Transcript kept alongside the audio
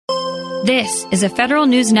This is a Federal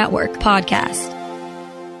News Network podcast.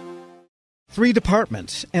 3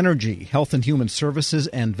 departments, Energy, Health and Human Services,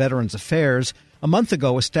 and Veterans Affairs, a month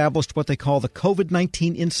ago established what they call the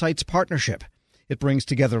COVID-19 Insights Partnership. It brings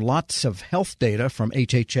together lots of health data from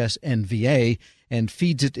HHS and VA and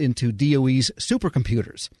feeds it into DOE's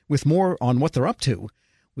supercomputers. With more on what they're up to,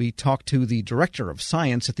 we talked to the Director of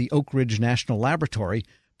Science at the Oak Ridge National Laboratory,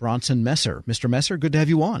 Bronson Messer. Mr. Messer, good to have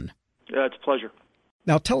you on. Yeah, it's a pleasure.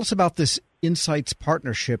 Now, tell us about this Insights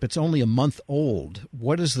Partnership. It's only a month old.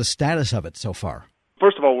 What is the status of it so far?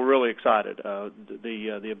 First of all, we're really excited.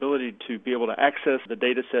 The ability to be able to access the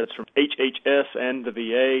data sets from HHS and the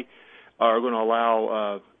VA are going to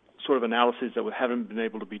allow sort of analyses that haven't been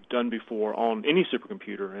able to be done before on any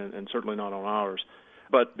supercomputer, and certainly not on ours.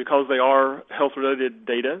 But because they are health-related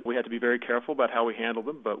data, we have to be very careful about how we handle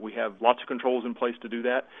them, but we have lots of controls in place to do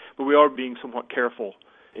that. But we are being somewhat careful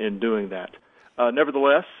in doing that.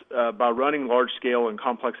 Nevertheless, by running large-scale and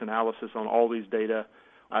complex analysis on all these data,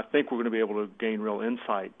 I think we're going to be able to gain real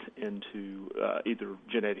insight into either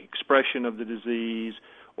genetic expression of the disease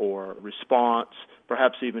or response,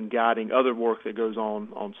 perhaps even guiding other work that goes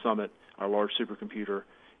on Summit, our large supercomputer,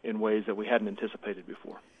 in ways that we hadn't anticipated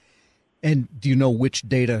before. And do you know which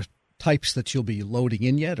data types that you'll be loading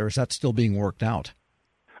in yet, or is that still being worked out?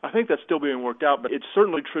 I think that's still being worked out, but it's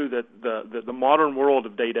certainly true that the modern world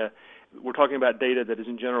of data, we're talking about data that is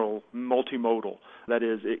in general multimodal. That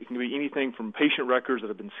is, it can be anything from patient records that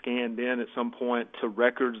have been scanned in at some point to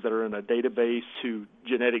records that are in a database to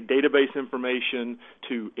genetic database information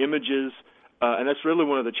to images. And that's really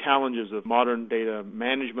one of the challenges of modern data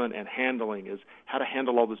management and handling is how to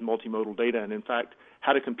handle all this multimodal data and, in fact,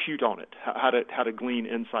 how to compute on it, how to glean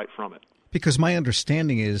insight from it. Because my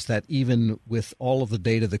understanding is that even with all of the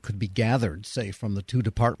data that could be gathered, say, from the 2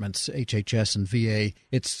 departments, HHS and VA,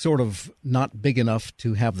 it's sort of not big enough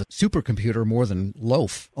to have the supercomputer more than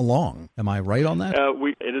loaf along. Am I right on that?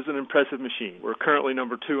 It is an impressive machine. We're currently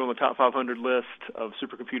number 2 on the top 500 list of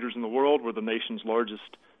supercomputers in the world. We're the nation's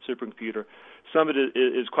largest supercomputer. Summit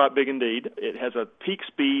is quite big indeed. It has a peak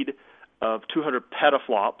speed of 200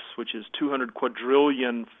 petaflops, which is 200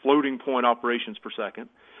 quadrillion floating point operations per second.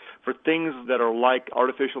 For things that are like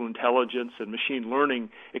artificial intelligence and machine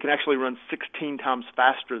learning, it can actually run 16 times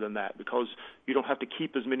faster than that because you don't have to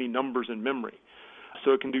keep as many numbers in memory.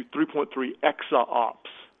 So it can do 3.3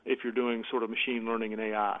 exaops if you're doing sort of machine learning and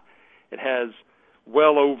AI. It has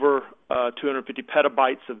well over 250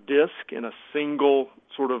 petabytes of disk in a single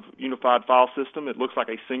sort of unified file system. It looks like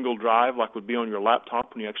a single drive like would be on your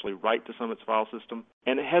laptop when you actually write to Summit's file system.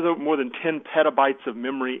 And it has more than 10 petabytes of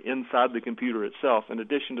memory inside the computer itself, in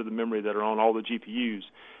addition to the memory that are on all the GPUs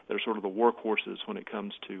that are sort of the workhorses when it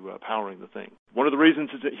comes to powering the thing. One of the reasons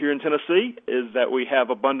is that here in Tennessee is that we have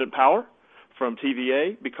abundant power from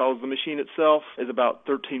TVA because the machine itself is about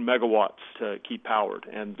 13 megawatts to keep powered,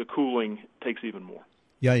 and the cooling takes even more.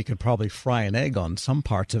 Yeah, you could probably fry an egg on some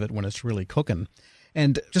parts of it when it's really cooking.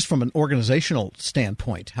 And just from an organizational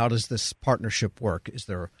standpoint, how does this partnership work? Is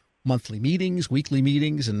there monthly meetings, weekly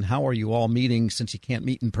meetings, and how are you all meeting since you can't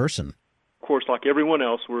meet in person? Of course, like everyone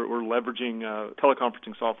else, we're leveraging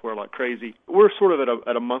teleconferencing software like crazy. We're sort of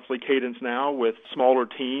at a monthly cadence now with smaller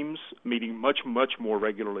teams meeting much, much more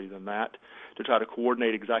regularly than that to try to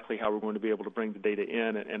coordinate exactly how we're going to be able to bring the data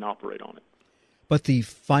in and operate on it. But the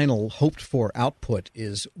final hoped-for output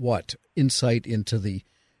is what? Insight into the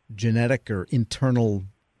genetic or internal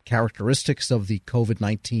characteristics of the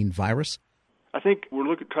COVID-19 virus? I think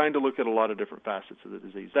we're trying to look at a lot of different facets of the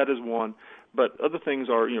disease. That is one, but other things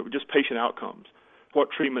are, just patient outcomes. What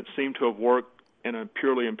treatments seem to have worked in a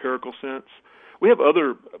purely empirical sense. We have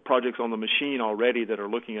other projects on the machine already that are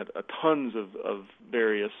looking at tons of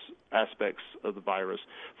various aspects of the virus,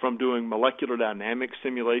 from doing molecular dynamic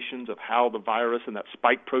simulations of how the virus and that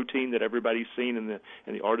spike protein that everybody's seen in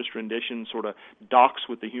the artist rendition sort of docks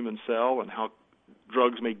with the human cell and how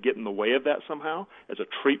drugs may get in the way of that somehow as a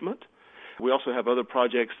treatment. We also have other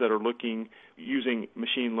projects that are looking, using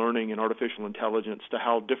machine learning and artificial intelligence, to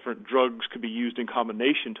how different drugs could be used in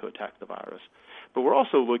combination to attack the virus. But we're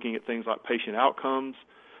also looking at things like patient outcomes,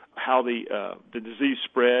 how the disease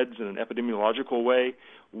spreads in an epidemiological way.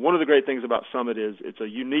 One of the great things about Summit is it's a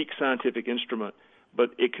unique scientific instrument, but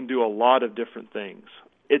it can do a lot of different things.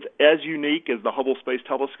 It's as unique as the Hubble Space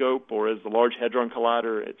Telescope or as the Large Hadron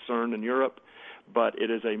Collider at CERN in Europe, but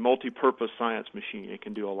it is a multi-purpose science machine. It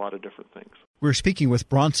can do a lot of different things. We're speaking with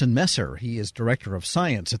Bronson Messer. He is Director of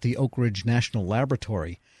Science at the Oak Ridge National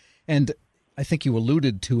Laboratory. And I think you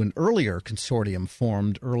alluded to an earlier consortium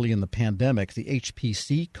formed early in the pandemic, the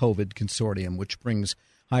HPC COVID Consortium, which brings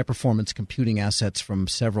high-performance computing assets from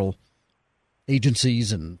several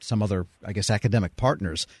agencies and some other, I guess, academic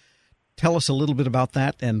partners. Tell us a little bit about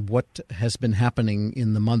that and what has been happening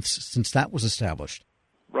in the months since that was established.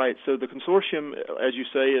 Right. So the consortium, as you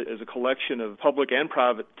say, is a collection of public and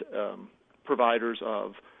private providers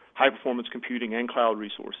of high-performance computing and cloud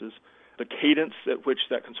resources. The cadence at which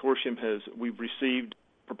that consortium we've received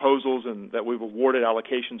proposals and that we've awarded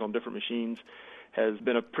allocations on different machines has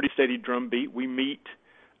been a pretty steady drumbeat. We meet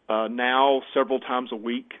now several times a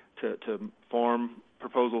week to farm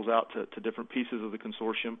proposals out to different pieces of the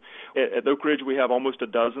consortium. At Oak Ridge, we have almost a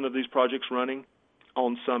dozen of these projects running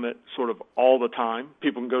on Summit sort of all the time.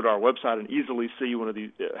 People can go to our website and easily see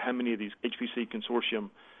how many of these HPC consortium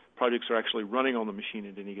projects are actually running on the machine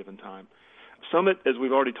at any given time. Summit, as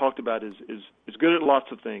we've already talked about, is good at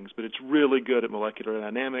lots of things, but it's really good at molecular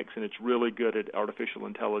dynamics, and it's really good at artificial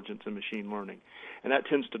intelligence and machine learning. And that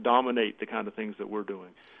tends to dominate the kind of things that we're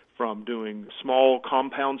doing, from doing small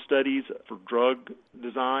compound studies for drug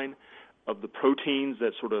design of the proteins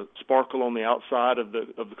that sort of sparkle on the outside of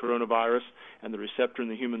the coronavirus and the receptor in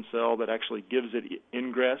the human cell that actually gives it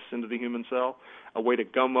ingress into the human cell, a way to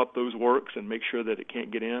gum up those works and make sure that it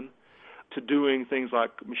can't get in, to doing things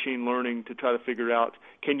like machine learning to try to figure out,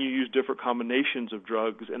 can you use different combinations of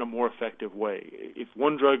drugs in a more effective way? If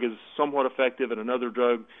one drug is somewhat effective and another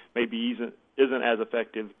drug maybe isn't as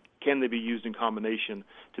effective, can they be used in combination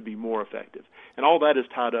to be more effective? And all that is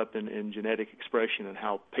tied up in genetic expression and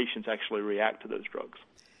how patients actually react to those drugs.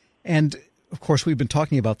 And, of course, we've been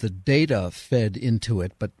talking about the data fed into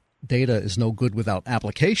it, but data is no good without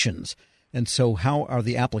applications. And so how are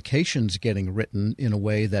the applications getting written in a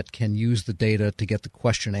way that can use the data to get the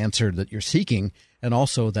question answered that you're seeking, and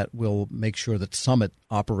also that will make sure that Summit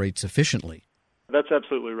operates efficiently? That's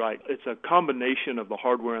absolutely right. It's a combination of the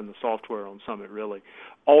hardware and the software on Summit, really,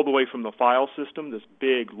 all the way from the file system, this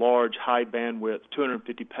big, large, high-bandwidth,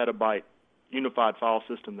 250-petabyte unified file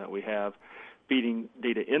system that we have, feeding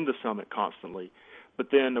data into Summit constantly. But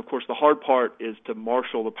then, of course, the hard part is to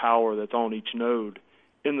marshal the power that's on each node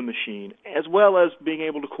in the machine, as well as being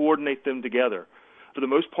able to coordinate them together. For the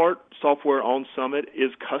most part, software on Summit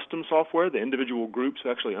is custom software. The individual groups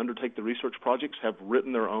who actually undertake the research projects have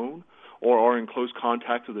written their own or are in close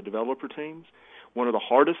contact with the developer teams. One of the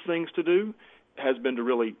hardest things to do has been to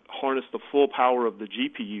really harness the full power of the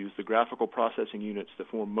GPUs, the graphical processing units that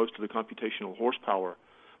form most of the computational horsepower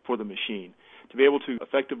for the machine. To be able to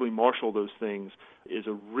effectively marshal those things is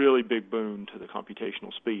a really big boon to the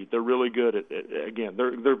computational speed. They're really good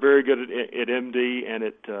they're very good at MD and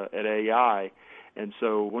at AI. And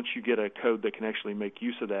so once you get a code that can actually make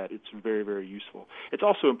use of that, it's very, very useful. It's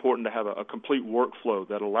also important to have a complete workflow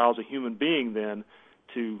that allows a human being then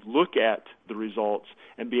to look at the results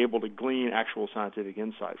and be able to glean actual scientific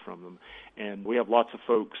insight from them. And we have lots of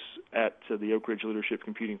folks at the Oak Ridge Leadership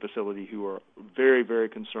Computing Facility who are very, very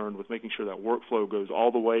concerned with making sure that workflow goes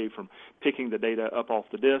all the way from picking the data up off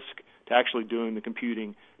the disk to actually doing the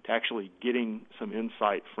computing to actually getting some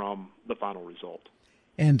insight from the final result.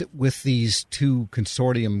 And with these two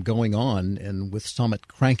consortium going on and with Summit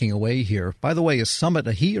cranking away here, by the way, is Summit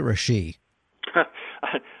a he or a she?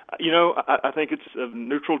 I think it's a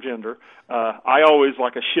neutral gender. I always,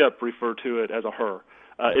 like a ship, refer to it as a her.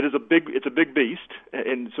 It's a big beast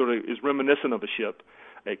and sort of is reminiscent of a ship.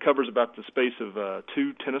 It covers about the space of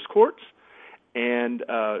 2 tennis courts, and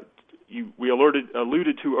we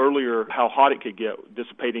alluded to earlier how hot it could get,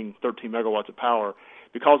 dissipating 13 megawatts of power.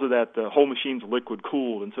 Because of that, the whole machine's liquid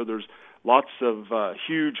cooled, and so there's lots of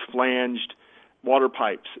huge flanged water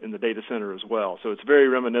pipes in the data center as well. So it's very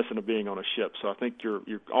reminiscent of being on a ship. So I think you're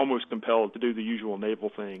almost compelled to do the usual naval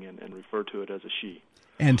thing and refer to it as a she.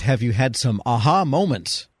 And have you had some aha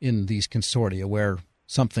moments in these consortia where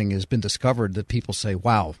something has been discovered that people say,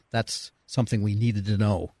 wow, that's something we needed to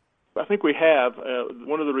know? I think we have.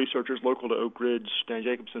 One of the researchers local to Oak Ridge, Dan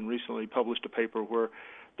Jacobson, recently published a paper where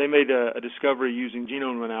they made a discovery using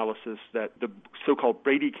genome analysis that the so-called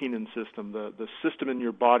Brady-Keenan system, the system in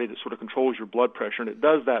your body that sort of controls your blood pressure, and it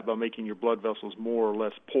does that by making your blood vessels more or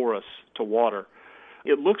less porous to water.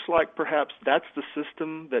 It looks like perhaps that's the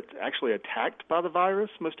system that's actually attacked by the virus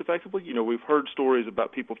most effectively. We've heard stories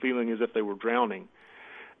about people feeling as if they were drowning,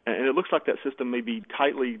 and it looks like that system may be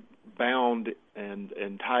tightly bound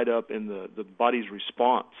and tied up in the body's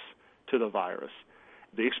response to the virus.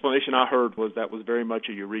 The explanation I heard was that was very much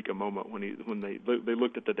a eureka moment when they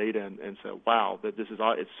looked at the data and said, wow, that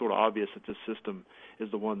it's sort of obvious that this system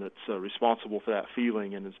is the one that's responsible for that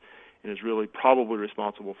feeling and is really probably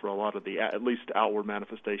responsible for a lot of the at least outward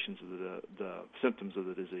manifestations of the symptoms of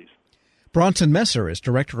the disease. Bronson Messer is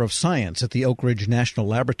Director of Science at the Oak Ridge National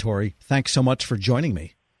Laboratory. Thanks so much for joining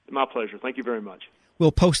me. My pleasure. Thank you very much.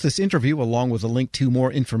 We'll post this interview along with a link to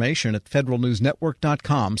more information at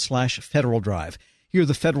federalnewsnetwork.com/Federal Drive. Hear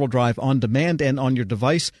the Federal Drive on demand and on your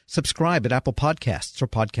device. Subscribe at Apple Podcasts or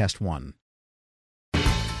Podcast One.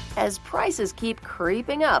 As prices keep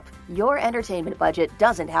creeping up, your entertainment budget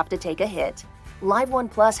doesn't have to take a hit. Live One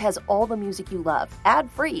Plus has all the music you love,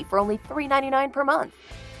 ad-free for only $3.99 per month.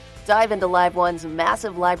 Dive into Live One's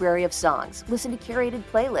massive library of songs, listen to curated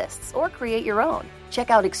playlists, or create your own.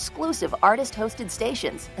 Check out exclusive artist-hosted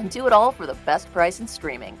stations and do it all for the best price in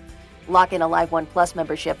streaming. Lock in a Live One Plus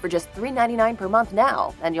membership for just $3.99 per month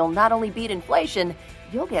now, and you'll not only beat inflation,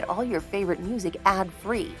 you'll get all your favorite music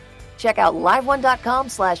ad-free. Check out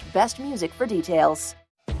liveone.com/bestmusic for details.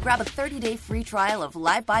 Grab a 30-day free trial of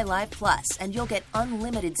Live by Live Plus, and you'll get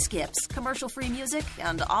unlimited skips, commercial-free music,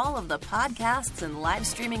 and all of the podcasts and live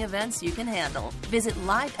streaming events you can handle. Visit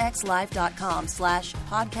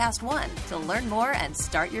livexlive.com/podcast1 to learn more and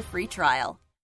start your free trial.